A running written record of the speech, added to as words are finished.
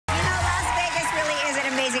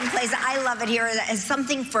exciting place. I love it here. It's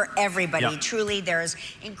something for everybody. Yep. Truly, there's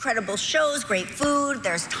incredible shows, great food,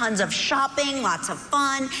 there's tons of shopping, lots of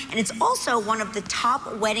fun, and it's also one of the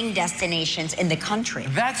top wedding destinations in the country.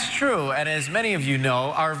 That's true, and as many of you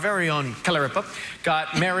know, our very own Calaripa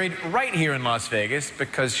got married right here in Las Vegas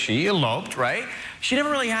because she eloped, right? She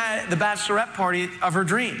never really had the bachelorette party of her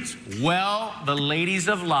dreams. Well, the ladies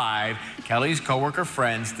of Live, Kelly's coworker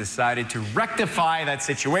friends, decided to rectify that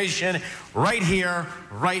situation right here,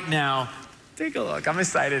 right now. Take a look. I'm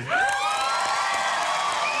excited.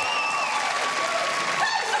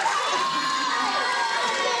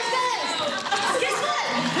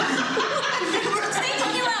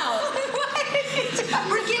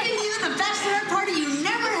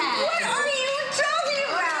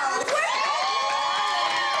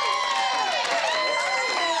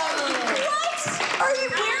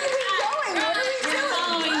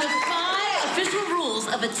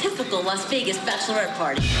 Of a typical Las Vegas bachelorette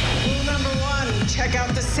party. Rule number 1, check out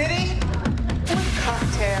the city with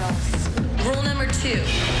cocktails. Rule number 2,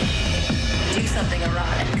 do something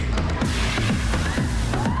erotic.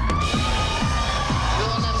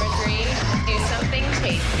 Rule number 3, do something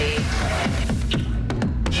tasty.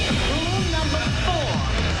 Rule number 4,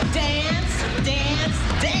 dance, dance,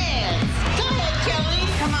 dance. Go ahead, Kelly.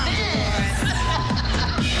 Come on, Dolores.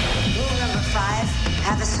 Rule number 5,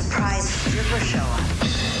 have a surprise stripper show up.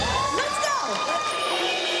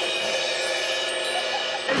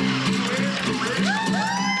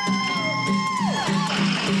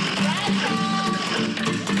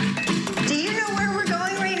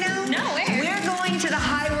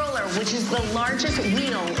 Which is the largest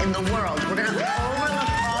wheel in the world. We're gonna overlook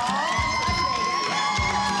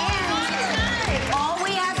and all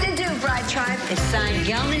we have to do, Bride Tribe, is sign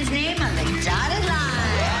Gelman's name on the dotted line.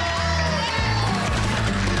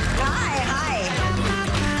 Hi.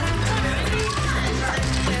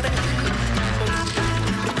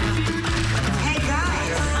 Hey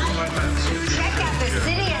guys, check out the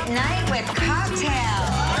city at night with cocktails.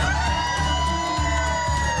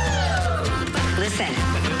 Listen,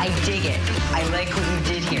 I dig it. I like what you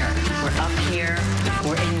did here. We're up here.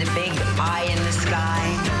 We're in the big eye in the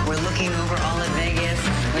sky. We're looking over all of Vegas.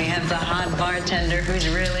 We have the hot bartender who's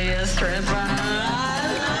really a stripper.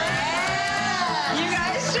 You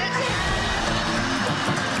guys should.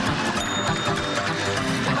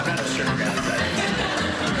 I'm not a stripper.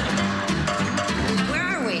 Where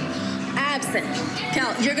are we? Absent.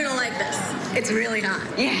 Kel, you're gonna like this. It's really hot.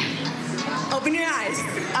 Yeah. Open your eyes.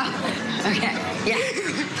 Oh, okay. Yeah.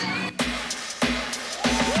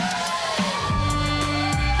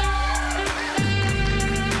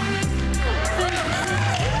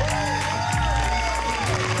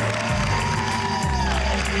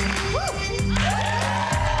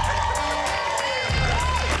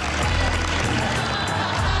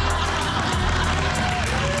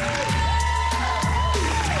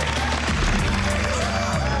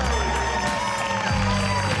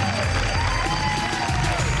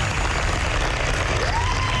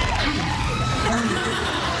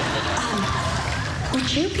 Would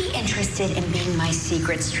you be interested in being my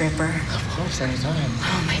secret stripper? Of course, anytime.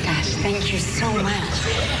 Oh my gosh, thank you so much.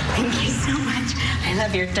 Thank you so much. I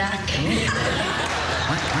love your duck.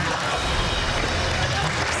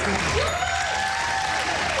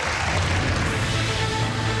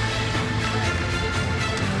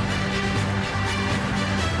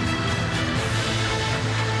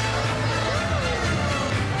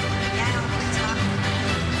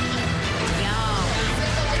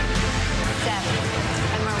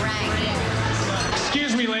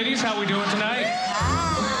 Excuse me, ladies, how we doing tonight?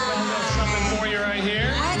 Hi. Something for you right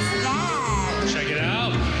here. What's that? Check it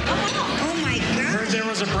out. Oh my gosh. Heard there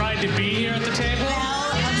was a bride-to-be here at the table.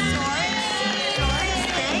 Well, of sorts.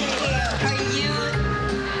 Thank you. Are you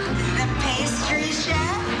the pastry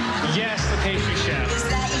chef? Yes, the pastry chef. Is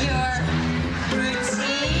that your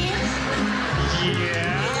routine?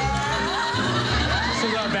 Yeah. This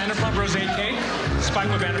is our Vanderpump Rosé cake,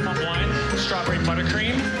 spiked with Vanderpump wine, strawberry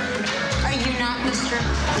buttercream. Are you not the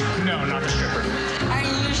stripper? No, not the stripper. Are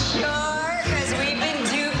you sure? Because we've been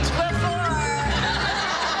duped before.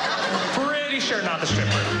 Pretty sure not the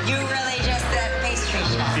stripper. You really just the pastry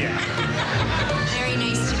chef? Yeah. Very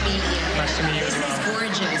nice to meet you. Nice to meet you. This is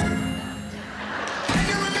gorgeous.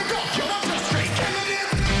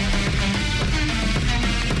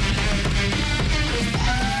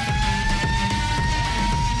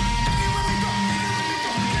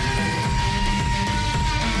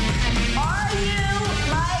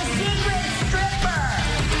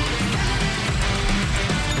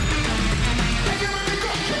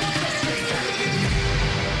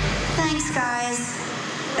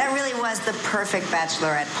 That really was the perfect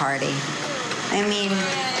bachelorette party. I mean,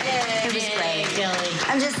 it was great.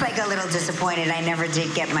 I'm just like a little disappointed I never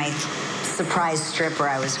did get my surprise stripper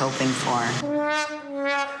I was hoping for.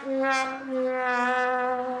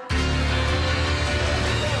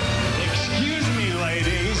 Excuse me,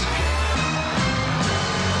 ladies.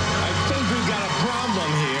 I think we've got a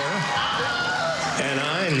problem here. And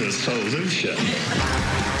I'm the solution.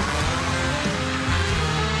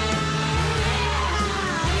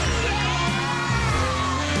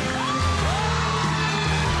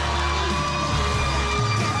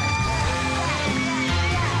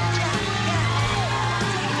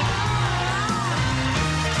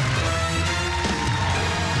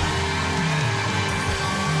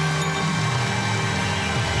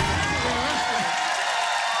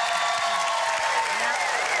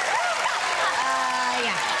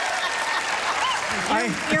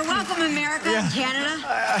 You're welcome, America, Canada.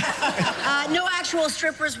 No actual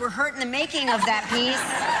strippers were hurt in the making of that piece.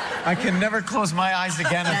 I can never close my eyes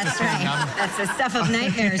again after That's seeing right. them. That's the stuff of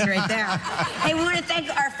nightmares right there. Hey, we want to thank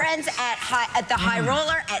our friends at the High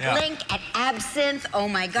Roller, at Link, at Absinthe, oh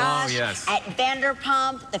my gosh, at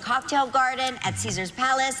Vanderpump, the Cocktail Garden, at Caesar's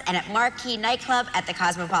Palace, and at Marquee Nightclub at the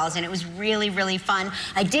Cosmopolitan. It was really, really fun.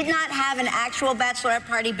 I did not have an actual bachelorette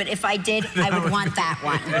party, but if I did, I would want that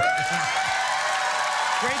one.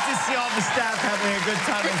 Great to see all the staff having a good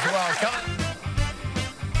time as well.